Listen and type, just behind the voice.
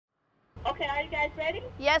Okay, are you guys ready?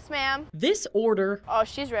 Yes, ma'am. This order... Oh,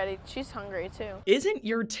 she's ready. She's hungry, too. ...isn't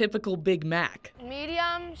your typical Big Mac.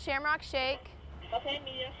 Medium shamrock shake. Okay,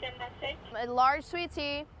 medium shamrock shake. A large sweet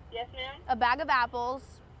tea. Yes, ma'am. A bag of apples.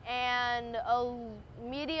 And a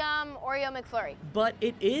medium Oreo McFlurry. But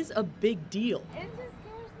it is a big deal. It just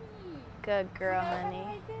scares me. Good girl, honey.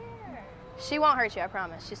 Right there. She won't hurt you, I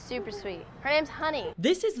promise. She's super sweet. Her name's Honey.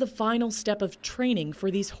 This is the final step of training for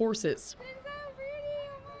these horses. They're so pretty.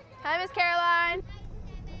 Oh my God. Hi, Miss Caroline.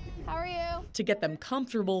 How are you? To get them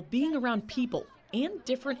comfortable being around people and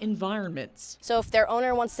different environments. So if their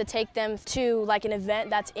owner wants to take them to like an event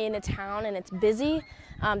that's in a town and it's busy,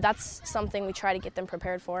 that's something we try to get them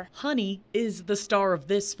prepared for. Honey is the star of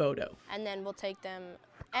this photo. And then we'll take them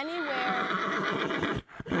anywhere.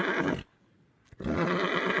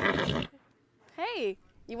 Hey,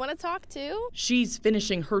 you want to talk too? She's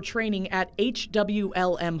finishing her training at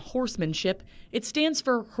HWLM Horsemanship. It stands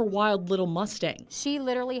for Her Wild Little Mustang. She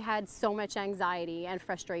literally had so much anxiety and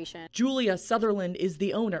frustration. Julia Sutherland is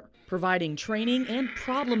the owner, providing training and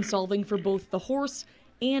problem solving for both the horse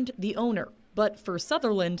and the owner. But for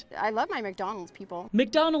Sutherland, I love my McDonald's people.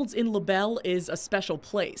 McDonald's in LaBelle is a special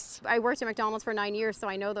place. I worked at McDonald's for 9 years, so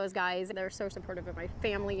I know those guys. They're so supportive of my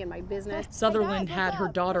family and my business. Sutherland had her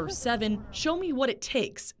daughter, 7, show me what it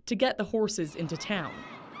takes to get the horses into town.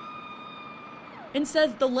 And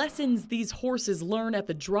says the lessons these horses learn at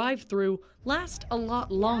the drive-thru last a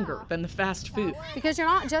lot longer than the fast food. Because you're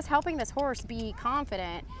not just helping this horse be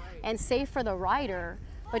confident and safe for the rider,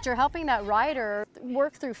 but you're helping that rider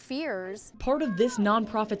work through fears. Part of this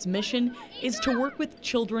nonprofit's mission is to work with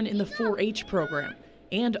children in the 4-H program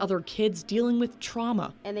and other kids dealing with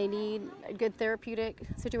trauma. And they need a good therapeutic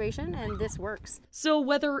situation, and this works. So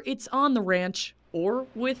whether it's on the ranch or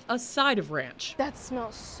with a side of ranch. That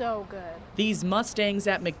smells so good. These Mustangs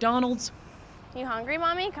at McDonald's You hungry,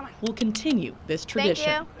 Mommy? Come on. will continue this tradition.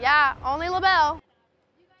 Thank you. Yeah, only LaBelle.